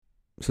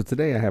So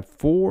today I have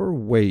 4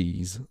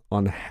 ways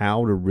on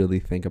how to really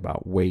think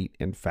about weight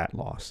and fat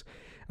loss.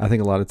 I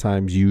think a lot of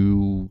times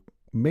you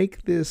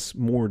make this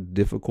more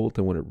difficult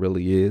than what it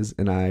really is.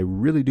 And I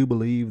really do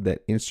believe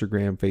that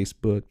Instagram,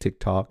 Facebook,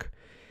 TikTok,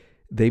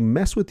 they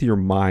mess with your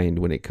mind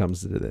when it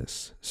comes to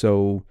this.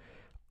 So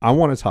I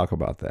want to talk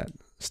about that.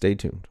 Stay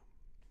tuned.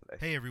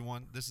 Hey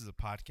everyone, this is a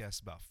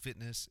podcast about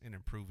fitness and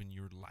improving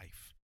your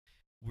life.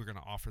 We're going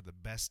to offer the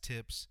best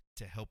tips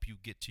to help you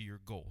get to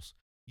your goals.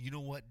 You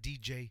know what,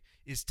 DJ?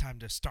 It's time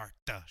to start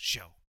the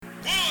show. 1,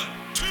 2,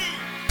 3, 4.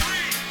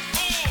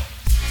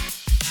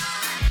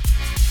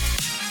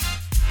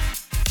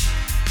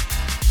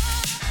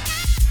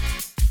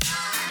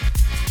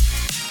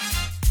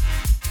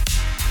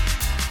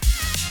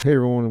 Hey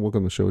everyone, and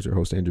welcome to the show. It's your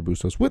host, Andrew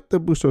Bustos, with the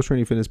Bustos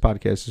Training Fitness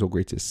Podcast. It's so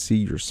great to see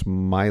your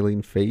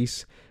smiling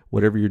face,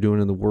 whatever you're doing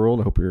in the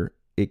world. I hope you're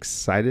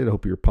excited. I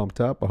hope you're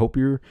pumped up. I hope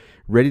you're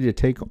ready to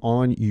take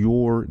on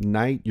your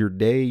night, your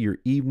day, your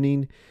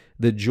evening.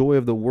 The joy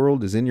of the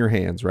world is in your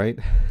hands, right?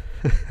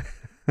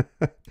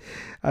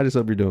 I just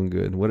hope you're doing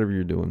good, whatever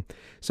you're doing.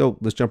 So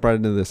let's jump right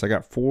into this. I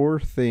got 4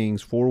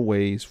 things, 4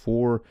 ways,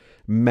 4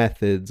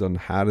 methods on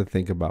how to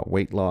think about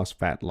weight loss,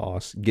 fat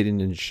loss,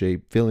 getting in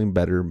shape, feeling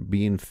better,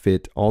 being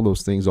fit, all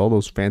those things, all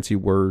those fancy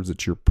words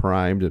that you're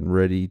primed and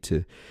ready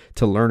to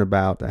learn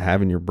about, to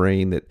have in your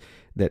brain that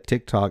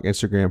TikTok,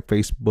 Instagram,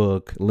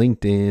 Facebook,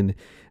 LinkedIn,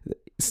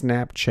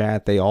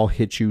 Snapchat, they all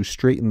hit you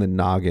straight in the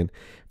noggin.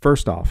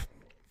 First off,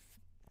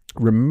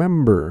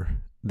 remember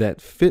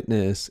that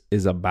fitness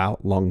is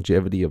about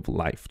longevity of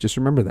life. Just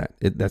remember that.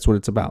 That's what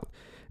it's about.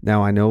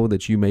 Now, I know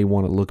that you may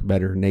want to look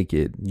better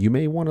naked. You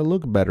may want to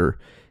look better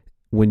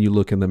when you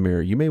look in the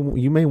mirror. You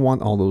may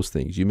want all those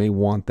things. You may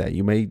want that.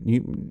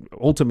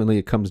 Ultimately,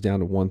 it comes down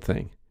to one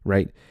thing,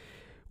 right?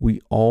 We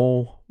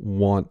all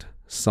want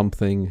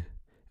something.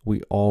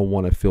 We all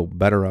want to feel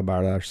better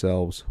about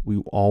ourselves. We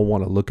all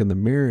want to look in the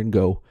mirror and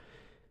go,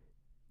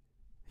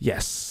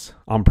 yes,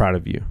 I'm proud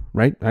of you,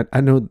 right?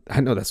 I know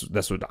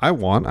that's what I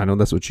want. I know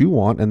that's what you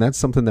want. And that's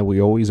something that we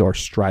always are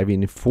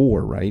striving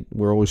for, right?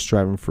 We're always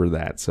striving for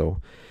that.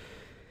 So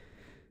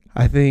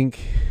I think,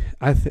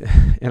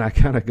 and I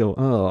kind of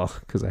go,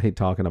 because I hate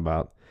talking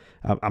about,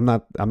 I'm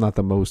not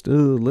the most,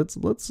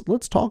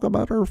 let's talk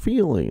about our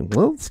feelings.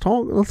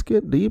 Let's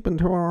get deep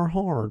into our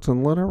hearts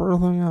and let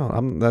everything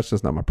out. That's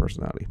just not my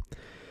personality.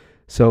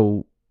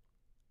 So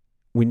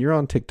when you're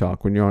on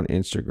TikTok, when you're on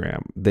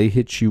Instagram, they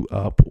hit you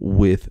up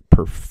with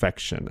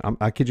perfection.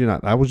 I kid you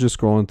not. I was just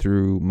scrolling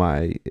through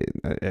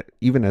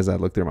even as I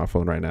look through my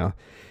phone right now,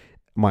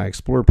 my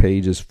Explore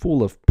page is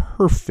full of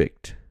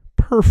perfect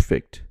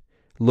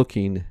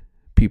looking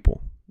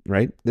people,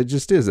 right? It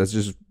just is.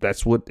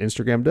 That's what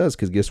Instagram does.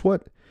 Because guess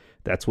what?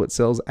 That's what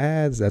sells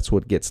ads. That's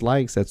what gets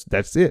likes.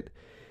 That's it.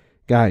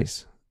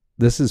 Guys,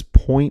 this is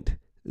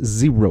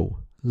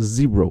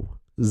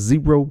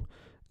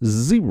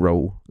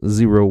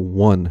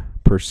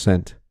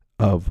 0.000001%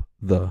 of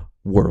the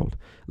world.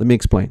 Let me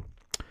explain.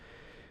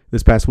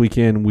 This past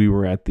weekend, we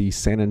were at the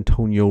San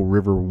Antonio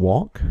River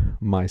Walk.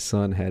 My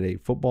son had a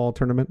football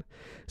tournament,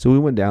 so we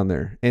went down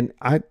there. And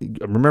I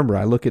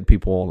look at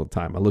people all the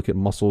time. I look at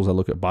muscles. I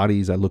look at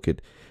bodies. I look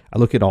at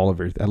all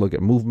of it. I look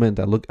at movement.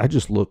 I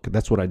just look.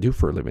 That's what I do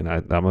for a living.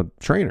 I'm a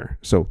trainer,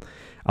 so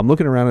I'm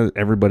looking around at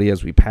everybody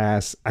as we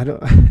pass.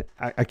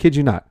 I kid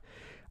you not.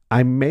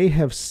 I may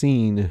have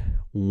seen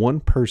one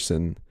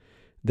person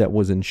that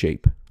was in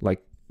shape.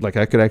 Like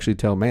I could actually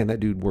tell, man, that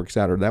dude works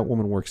out or that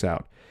woman works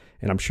out.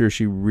 And I'm sure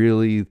she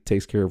really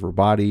takes care of her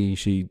body.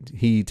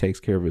 He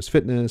takes care of his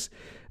fitness.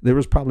 There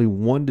was probably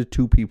 1 to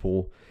 2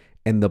 people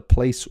and the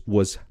place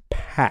was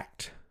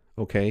packed.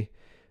 Okay.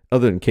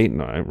 Other than Kate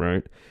and I,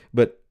 right?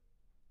 But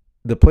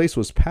the place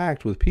was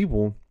packed with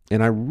people.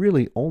 And I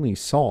really only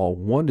saw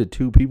 1 to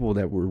 2 people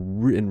that were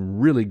in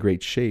really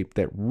great shape,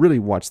 that really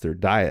watched their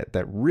diet,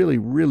 that really,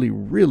 really,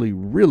 really,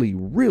 really,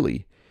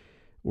 really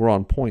were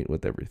on point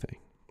with everything.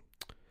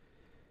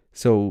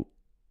 So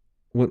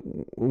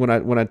when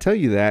I tell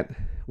you that,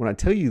 when I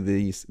tell you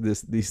these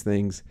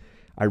things,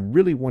 I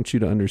really want you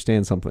to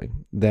understand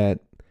something, that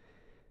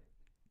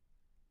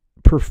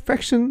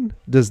perfection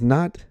does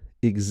not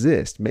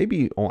exist.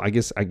 Maybe, I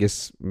guess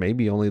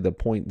maybe only the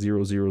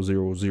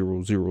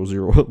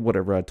 0.000000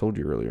 whatever I told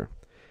you earlier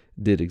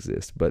did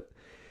exist, but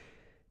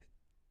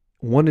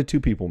 1 to 2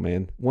 people,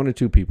 man, 1 to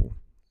 2 people.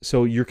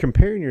 So you're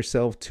comparing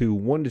yourself to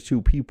 1 to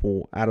 2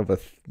 people out of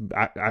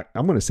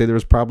I'm going to say there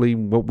was probably,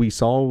 what we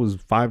saw was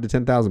 5 to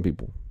 10,000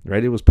 people,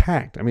 right? It was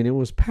packed. I mean, it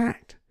was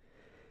packed.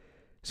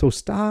 So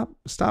stop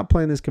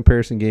playing this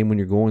comparison game when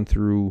you're going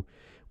through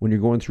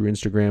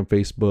Instagram,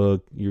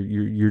 Facebook.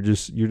 You're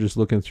just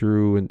looking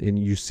through and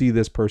you see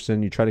this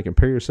person, you try to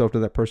compare yourself to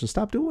that person.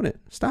 Stop doing it.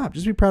 Stop.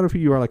 Just be proud of who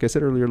you are. Like I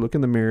said earlier, look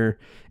in the mirror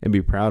and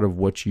be proud of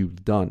what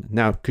you've done.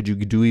 Now, could you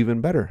do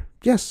even better?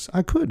 Yes,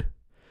 I could.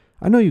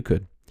 I know you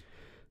could.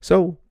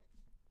 So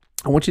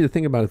I want you to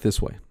think about it this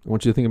way.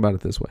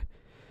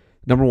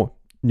 Number 1,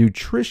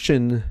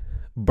 nutrition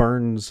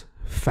burns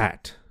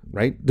fat,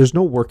 right? There's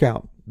no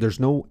workout There's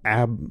no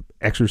ab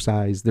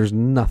exercise. There's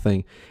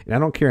nothing. And I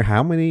don't care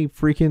how many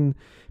freaking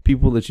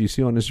people that you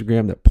see on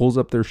Instagram that pulls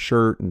up their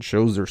shirt and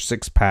shows their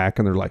six pack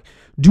and they're like,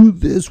 do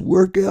this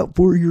workout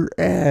for your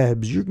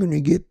abs. You're going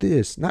to get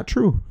this. Not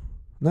true.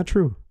 Not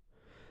true.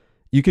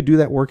 You could do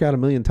that workout a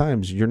million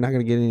times. You're not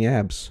going to get any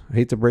abs. I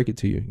hate to break it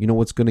to you. You know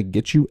what's going to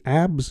get you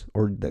abs,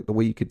 or the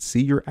way you could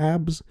see your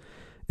abs?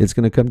 It's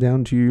going to come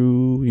down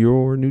to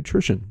your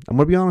nutrition. I'm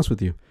going to be honest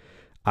with you.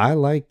 I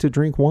like to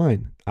drink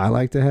wine. I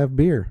like to have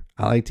beer.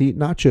 I like to eat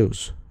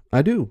nachos.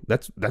 I do.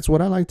 That's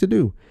what I like to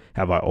do.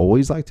 Have I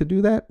always liked to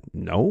do that?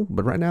 No.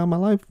 But right now in my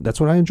life, that's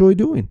what I enjoy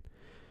doing.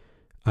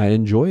 I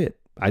enjoy it.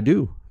 I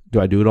do.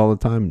 Do I do it all the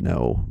time?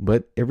 No.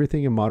 But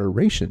everything in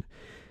moderation.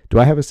 Do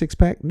I have a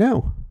six-pack?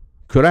 No.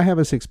 Could I have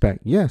a six-pack?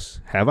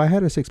 Yes. Have I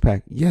had a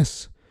six-pack?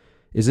 Yes.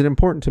 Is it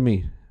important to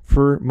me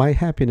for my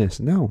happiness?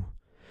 No.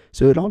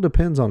 So it all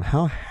depends on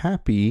how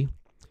happy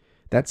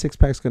that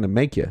six-pack's going to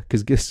make you.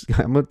 Because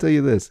I'm going to tell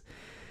you this.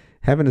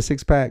 Having a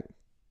six-pack,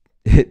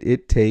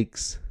 it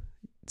takes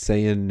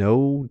saying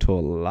no to a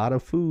lot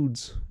of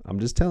foods. I'm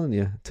just telling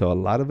you, to a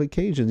lot of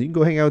occasions. You can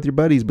go hang out with your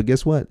buddies, but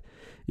guess what?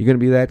 You're going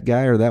to be that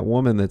guy or that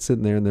woman that's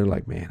sitting there and they're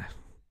like, man,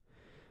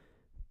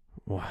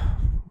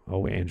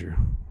 oh, Andrew,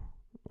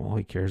 all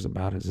he cares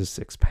about is his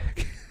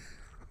six-pack.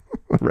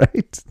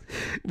 Right?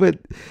 But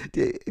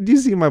do you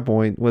see my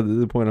point? Well,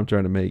 the point I'm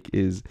trying to make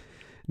is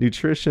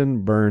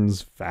nutrition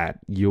burns fat.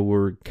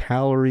 Your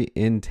calorie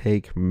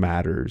intake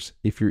matters.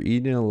 If you're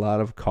eating a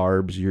lot of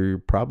carbs, you're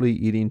probably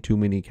eating too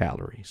many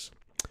calories.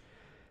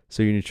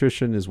 So your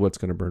nutrition is what's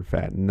going to burn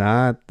fat,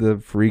 not the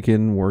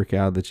freaking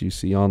workout that you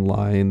see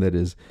online that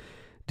is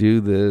do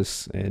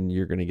this and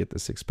you're going to get the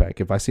six-pack.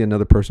 If I see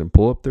another person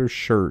pull up their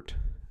shirt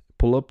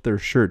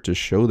to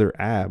show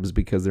their abs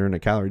because they're in a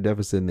calorie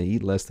deficit and they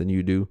eat less than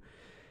you do,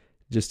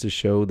 just to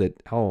show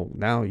that, oh,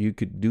 now you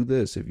could do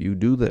this if you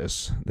do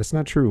this. That's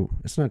not true.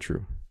 It's not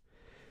true.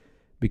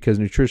 Because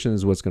nutrition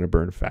is what's going to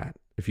burn fat.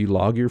 If you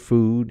log your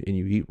food and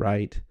you eat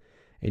right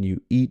and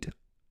you eat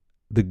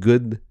the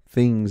good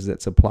things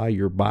that supply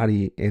your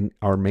body and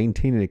are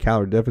maintaining a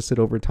calorie deficit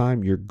over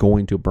time, you're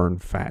going to burn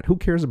fat. Who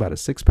cares about a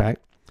six-pack?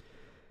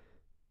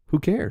 Who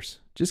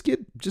cares? Just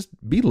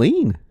be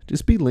lean.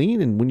 Just be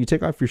lean. And when you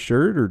take off your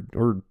shirt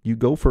or you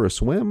go for a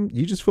swim,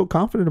 you just feel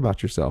confident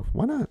about yourself.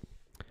 Why not?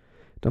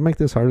 Don't make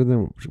this harder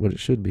than what it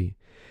should be.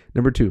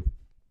 Number 2,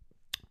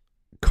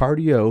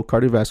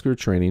 cardiovascular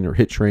training or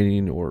HIIT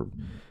training or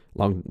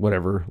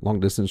long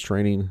distance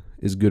training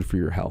is good for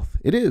your health.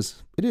 It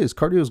is.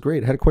 Cardio is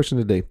great. I had a question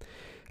today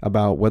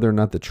about whether or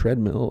not the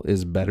treadmill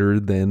is better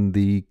than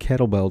the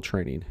kettlebell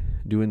training,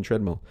 doing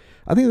treadmill.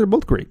 I think they're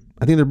both great.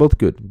 I think they're both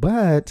good.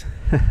 But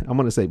I'm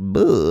going to say,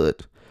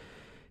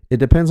 it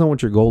depends on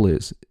what your goal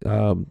is.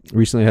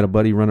 Recently I had a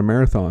buddy run a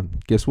marathon.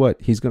 Guess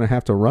what? He's going to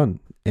have to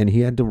run. And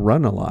he had to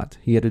run a lot.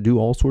 He had to do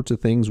all sorts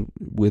of things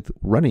with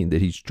running.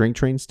 Did he strength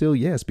train still?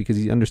 Yes, because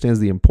he understands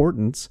the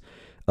importance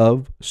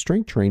of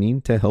strength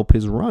training to help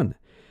his run.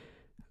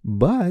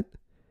 But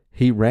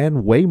he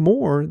ran way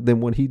more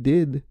than what he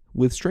did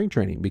with strength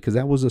training because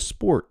that was a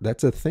sport.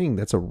 That's a thing.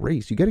 That's a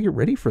race. You got to get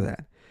ready for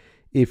that.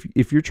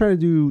 If you're trying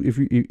to do,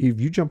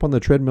 if you jump on the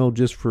treadmill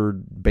just for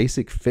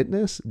basic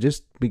fitness,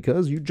 just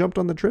because you jumped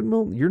on the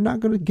treadmill, you're not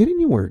going to get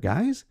anywhere,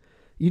 guys.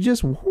 You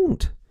just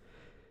won't.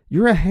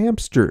 You're a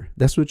hamster.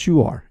 That's what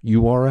you are.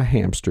 You are a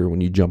hamster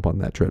when you jump on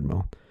that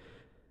treadmill.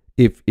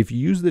 If you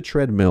use the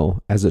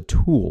treadmill as a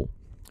tool,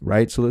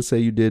 right? So let's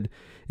say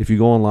if you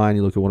go online,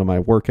 you look at one of my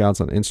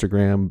workouts on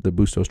Instagram, the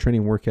Bustos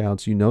training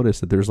workouts, you notice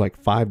that there's like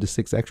 5 to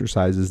 6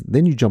 exercises.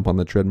 Then you jump on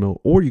the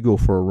treadmill or you go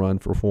for a run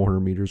for 400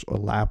 meters, a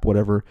lap,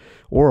 whatever,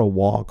 or a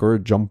walk or a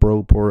jump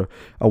rope or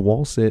a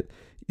wall sit.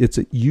 It's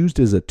used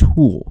as a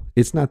tool.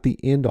 It's not the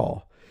end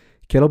all.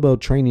 Kettlebell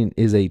training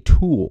is a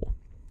tool.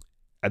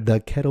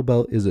 The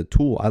kettlebell is a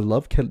tool. I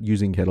love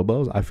using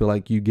kettlebells. I feel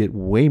like you get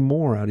way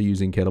more out of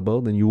using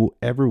kettlebell than you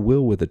ever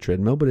will with a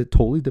treadmill, but it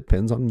totally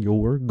depends on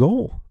your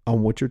goal,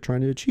 on what you're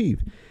trying to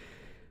achieve.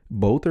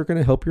 Both are going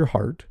to help your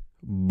heart.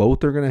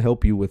 Both are going to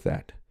help you with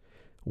that.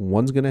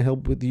 One's going to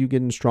help with you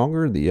getting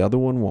stronger. The other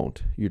one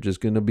won't. You're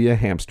just going to be a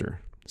hamster.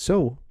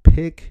 So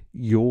pick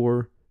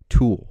your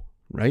tool,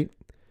 right?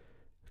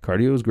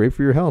 Cardio is great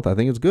for your health. I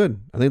think it's good.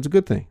 I think it's a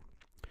good thing.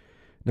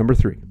 Number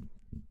 3.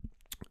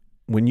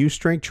 When you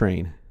strength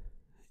train,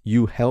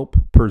 you help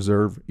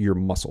preserve your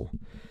muscle.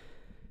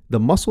 The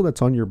muscle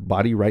that's on your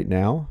body right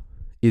now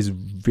is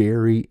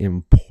very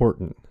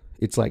important.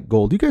 It's like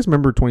gold. Do you guys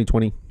remember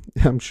 2020?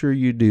 I'm sure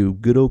you do.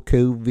 Good old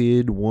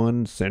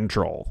COVID-1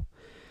 Central.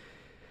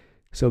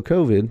 So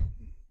COVID,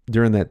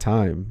 during that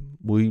time,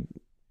 we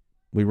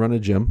run a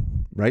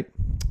gym, right?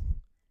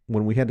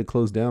 When we had to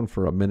close down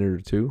for a minute or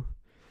two,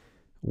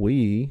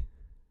 we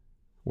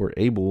were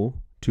able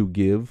to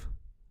give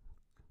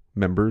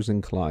members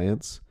and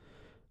clients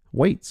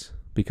weights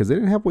because they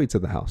didn't have weights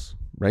at the house,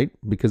 right?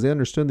 Because they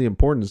understood the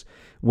importance.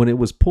 When it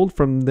was pulled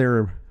from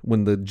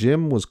when the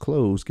gym was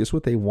closed, guess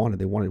what they wanted?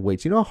 They wanted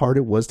weights. You know how hard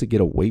it was to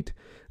get a weight?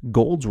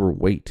 Golds were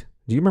weight.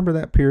 Do you remember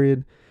that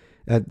period?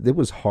 It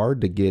was hard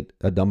to get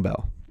a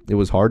dumbbell. It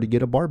was hard to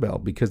get a barbell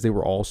because they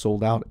were all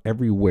sold out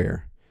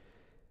everywhere,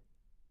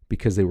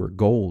 because they were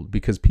gold,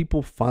 because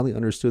people finally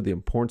understood the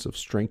importance of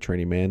strength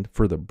training, man,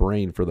 for the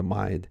brain, for the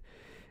mind.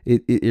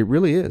 It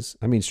really is.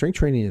 I mean, strength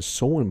training is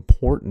so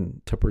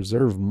important to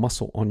preserve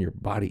muscle on your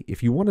body.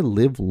 If you want to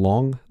live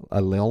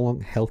a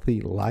long, healthy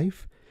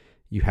life,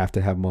 you have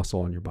to have muscle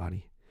on your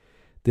body.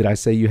 Did I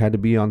say you had to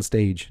be on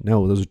stage?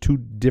 No, those are two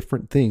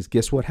different things.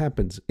 Guess what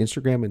happens?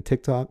 Instagram and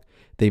TikTok,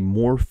 they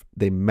morph,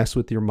 they mess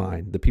with your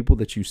mind. The people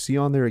that you see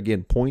on there,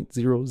 again,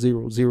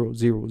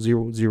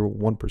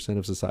 0.0000001%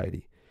 of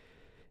society.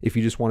 If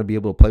you just want to be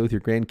able to play with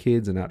your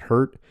grandkids and not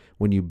hurt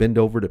when you bend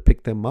over to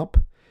pick them up,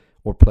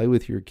 or play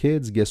with your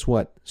kids, guess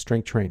what?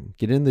 Strength train.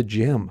 Get in the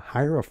gym.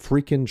 Hire a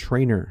freaking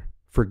trainer,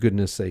 for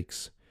goodness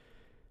sakes.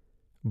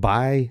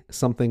 Buy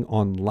something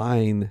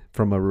online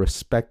from a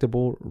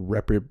respectable,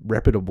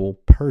 reputable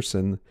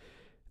person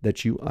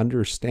that you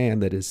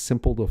understand, that is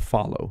simple to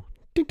follow.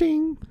 Ding,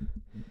 ding.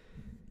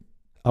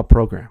 A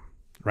program,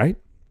 right?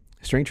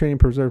 Strength training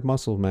preserves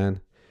muscles,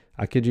 man.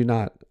 I kid you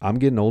not. I'm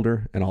getting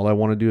older, and all I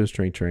want to do is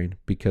strength train,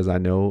 because I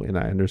know and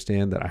I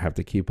understand that I have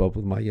to keep up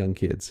with my young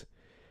kids.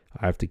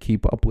 I have to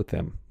keep up with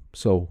them.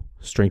 So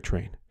strength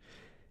train.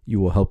 You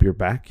will help your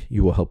back.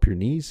 You will help your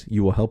knees.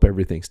 You will help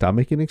everything. Stop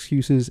making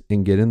excuses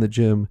and get in the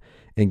gym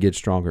and get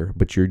stronger.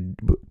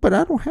 But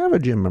I don't have a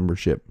gym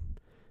membership.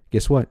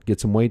 Guess what?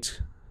 Get some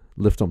weights,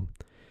 lift them.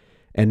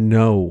 And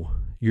no,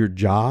 your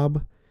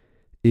job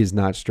is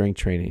not strength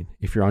training.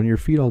 If you're on your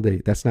feet all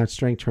day, that's not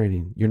strength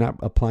training. You're not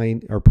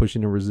applying or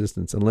pushing a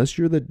resistance. Unless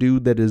you're the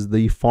dude that is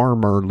the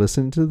farmer.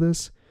 Listen to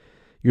this.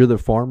 You're the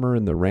farmer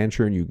and the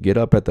rancher, and you get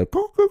up at the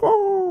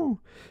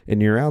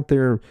and you're out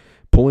there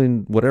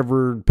pulling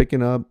whatever,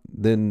 picking up,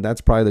 then that's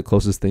probably the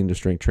closest thing to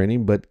strength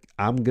training. But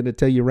I'm going to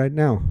tell you right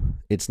now,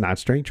 it's not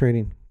strength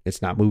training.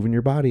 It's not moving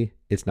your body.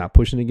 It's not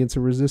pushing against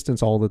a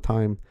resistance all the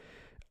time,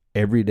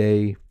 every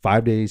day,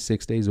 5 days,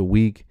 6 days a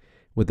week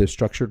with a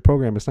structured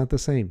program. It's not the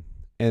same.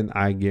 And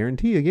I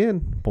guarantee,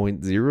 again,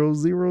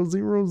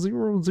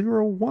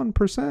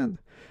 0.00001%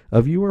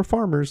 of you are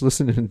farmers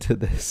listening to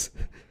this.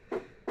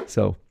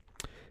 So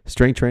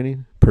strength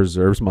training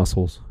preserves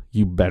muscles.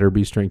 You better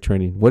be strength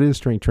training. What is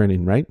strength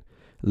training, right?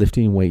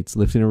 Lifting weights,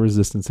 lifting a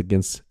resistance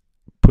against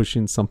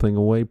pushing something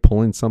away,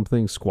 pulling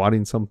something,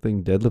 squatting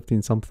something,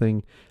 deadlifting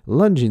something,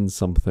 lunging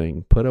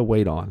something, put a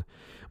weight on.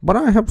 But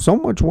I have so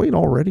much weight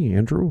already,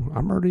 Andrew.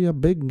 I'm already a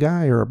big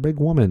guy or a big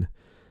woman.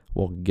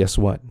 Well, guess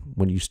what?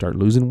 When you start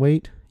losing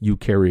weight, you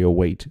carry a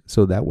weight.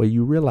 So that way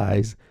you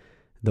realize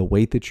the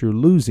weight that you're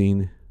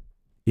losing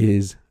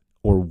is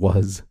or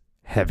was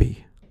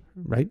heavy,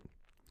 right?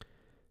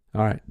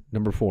 All right,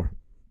 number 4.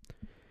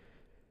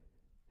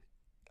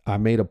 I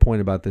made a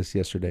point about this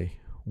yesterday.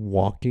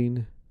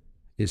 Walking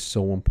is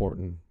so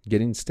important.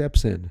 Getting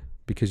steps in,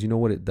 because you know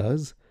what it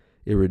does?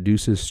 It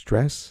reduces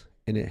stress,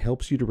 and it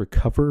helps you to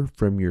recover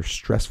from your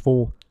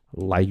stressful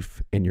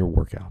life and your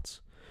workouts.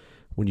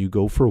 When you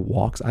go for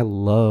walks, I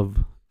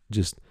love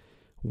just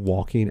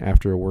walking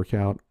after a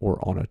workout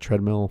or on a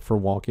treadmill for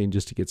walking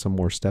just to get some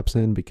more steps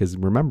in, because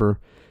remember,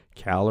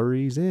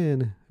 calories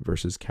in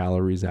versus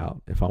calories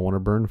out. If I want to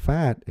burn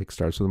fat, it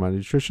starts with my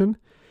nutrition.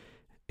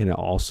 And it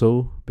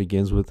also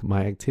begins with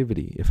my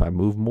activity. If I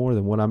move more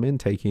than what I'm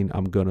intaking,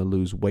 I'm going to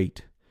lose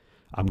weight.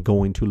 I'm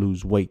going to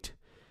lose weight.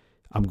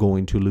 I'm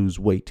going to lose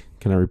weight.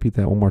 Can I repeat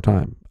that one more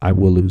time? I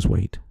will lose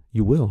weight.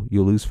 You will.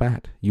 You'll lose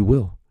fat. You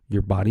will.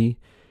 Your body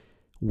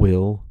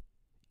will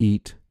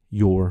eat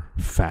your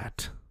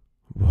fat.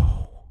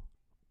 Whoa.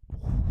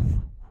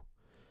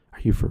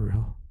 Are you for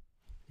real?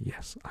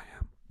 Yes, I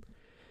am.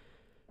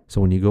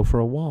 So when you go for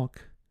a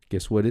walk,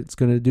 guess what it's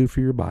going to do for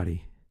your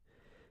body?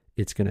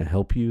 It's going to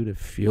help you to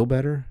feel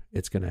better.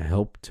 It's going to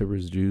help to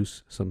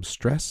reduce some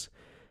stress,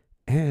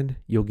 and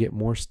you'll get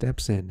more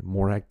steps in,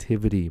 more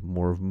activity,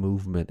 more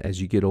movement.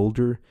 As you get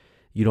older,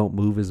 you don't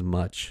move as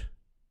much.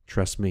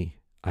 Trust me,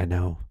 I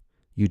know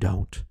you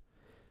don't.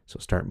 So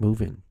start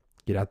moving.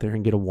 Get out there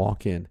and get a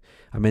walk in.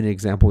 I made an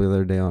example the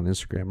other day on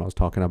Instagram. I was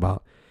talking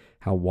about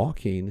how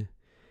walking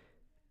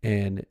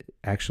and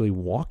actually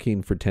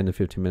walking for 10 to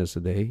 15 minutes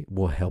a day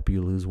will help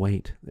you lose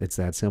weight. It's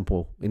that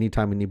simple.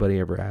 Anytime anybody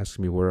ever asks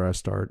me where I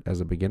start as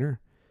a beginner,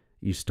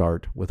 you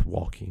start with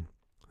walking.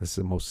 This is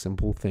the most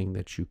simple thing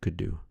that you could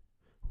do.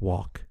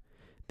 Walk.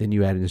 Then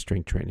you add in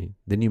strength training.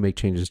 Then you make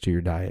changes to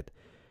your diet.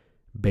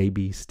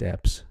 Baby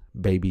steps,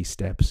 baby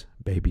steps,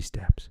 baby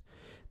steps.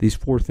 These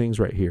 4 things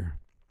right here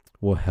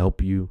will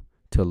help you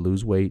to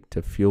lose weight,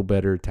 to feel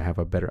better, to have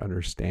a better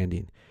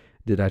understanding.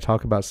 Did I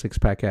talk about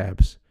 6-pack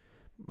abs?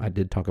 I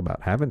did talk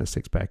about having a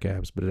 6-pack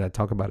abs, but did I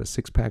talk about a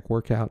 6-pack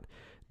workout?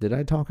 Did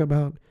I talk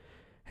about,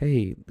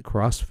 hey,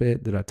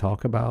 CrossFit? Did I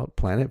talk about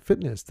Planet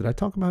Fitness? Did I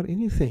talk about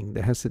anything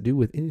that has to do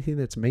with anything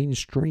that's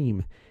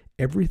mainstream?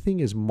 Everything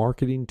is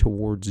marketing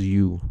towards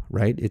you,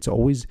 right? It's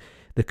always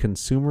the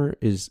consumer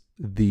is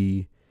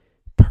the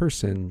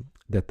person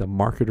that the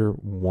marketer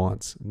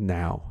wants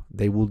now.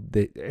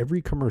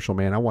 Every commercial,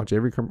 man. I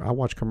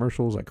watch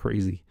commercials like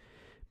crazy,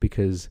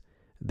 because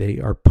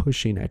they are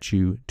pushing at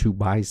you to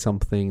buy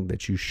something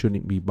that you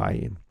shouldn't be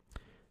buying.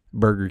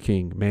 Burger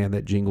King, man,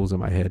 that jingle's in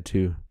my head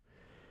too.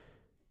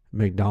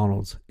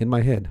 McDonald's, in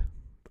my head.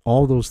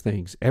 All those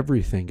things,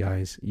 everything,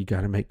 guys, you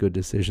got to make good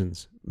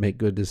decisions. Make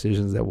good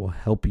decisions that will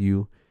help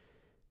you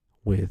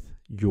with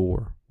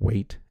your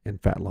weight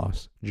and fat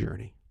loss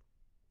journey.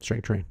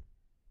 Strength train.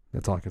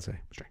 That's all I can say.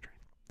 Strength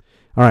train.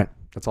 All right.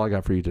 That's all I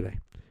got for you today.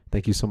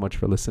 Thank you so much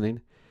for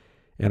listening.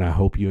 And I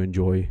hope you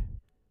enjoy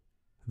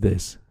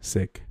this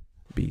sick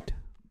beat.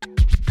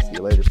 See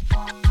you later.